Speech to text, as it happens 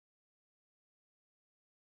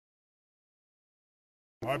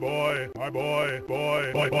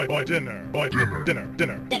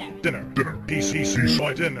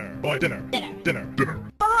dinner, dinner.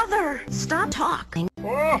 Father, stop talking.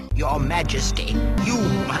 Your Majesty, you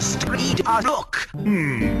must read our book.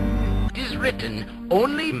 It is written,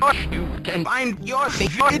 only you can find your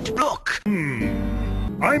favorite book.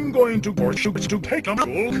 I'm going to force you to take a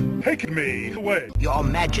book. Take me away. Your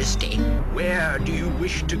Majesty, where do you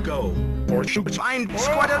wish to go? Force you to Find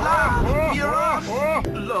Squadala! You're off!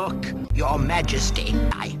 Look, Your Majesty,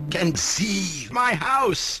 I can see my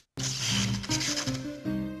house.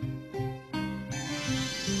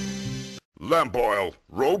 Lamp oil,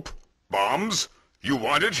 rope, bombs. You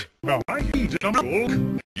want it? Well, I need a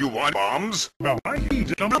book. You want bombs? Well, I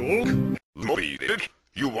need a book. Moby,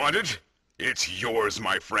 you want it? It's yours,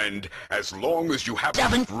 my friend, as long as you have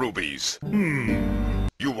 7 rubies.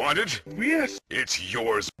 You want it? Yes. It's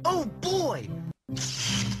yours. Oh boy!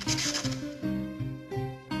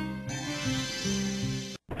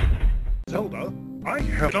 Zelda, I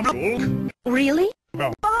have a book. Really?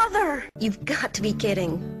 Well, Father! You've got to be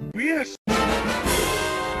kidding. yes.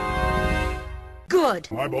 Good.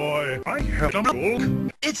 My boy, I have a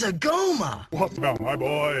book. It's a Goma! What about my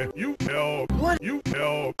boy? You tell. What? You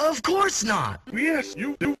tell. Of course not! Yes,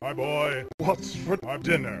 you do. My boy, what's for my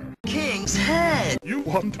dinner? King's head! You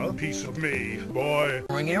want a piece of me, boy?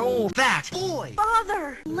 Bring it all back, boy!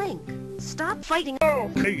 Father! Link, stop fighting.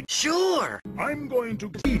 Oh, hey, Sure! I'm going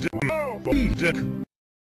to eat it. Oh, eat it.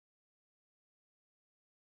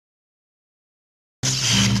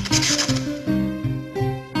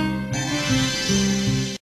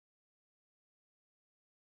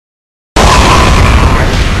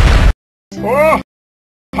 Oh!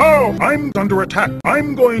 Oh! I'm under attack.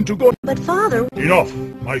 I'm going to go. But Father... Enough.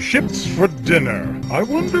 My ship's for dinner. I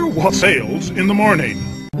wonder what sails in the morning.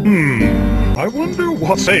 I wonder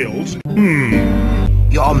what sails.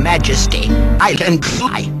 Your Majesty, I can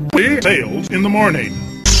fly! Sails in the morning.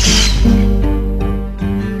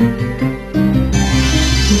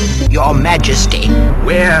 Your Majesty,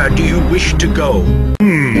 where do you wish to go?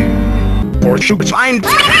 Or should Find...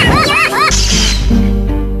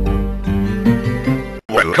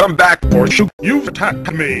 Welcome back. Or should you've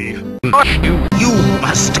attacked me? You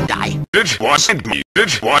must die! It wasn't me.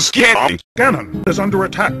 It was Ganon. Ganon is under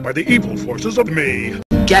attack by the evil forces of me.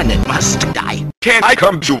 Ganon must die! Can I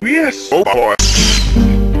come to? Yes. Oh boy.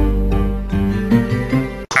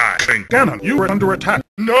 I think Ganon, you are under attack.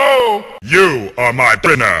 No! You are my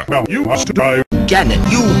dinner. Well, you must die. Ganon,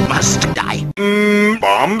 you must die!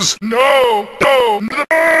 Bombs? No! No!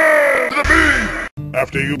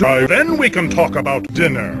 After you die, then we can talk about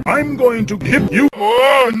dinner. I'm going to hit you.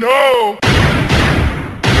 Oh no!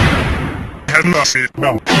 Have nothing.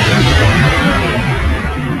 Well.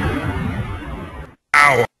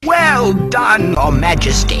 Ow! Well done, Your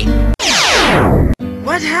Majesty!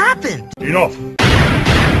 What happened? Enough.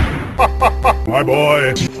 My boy,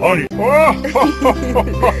 it's funny.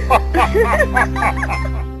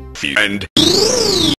 And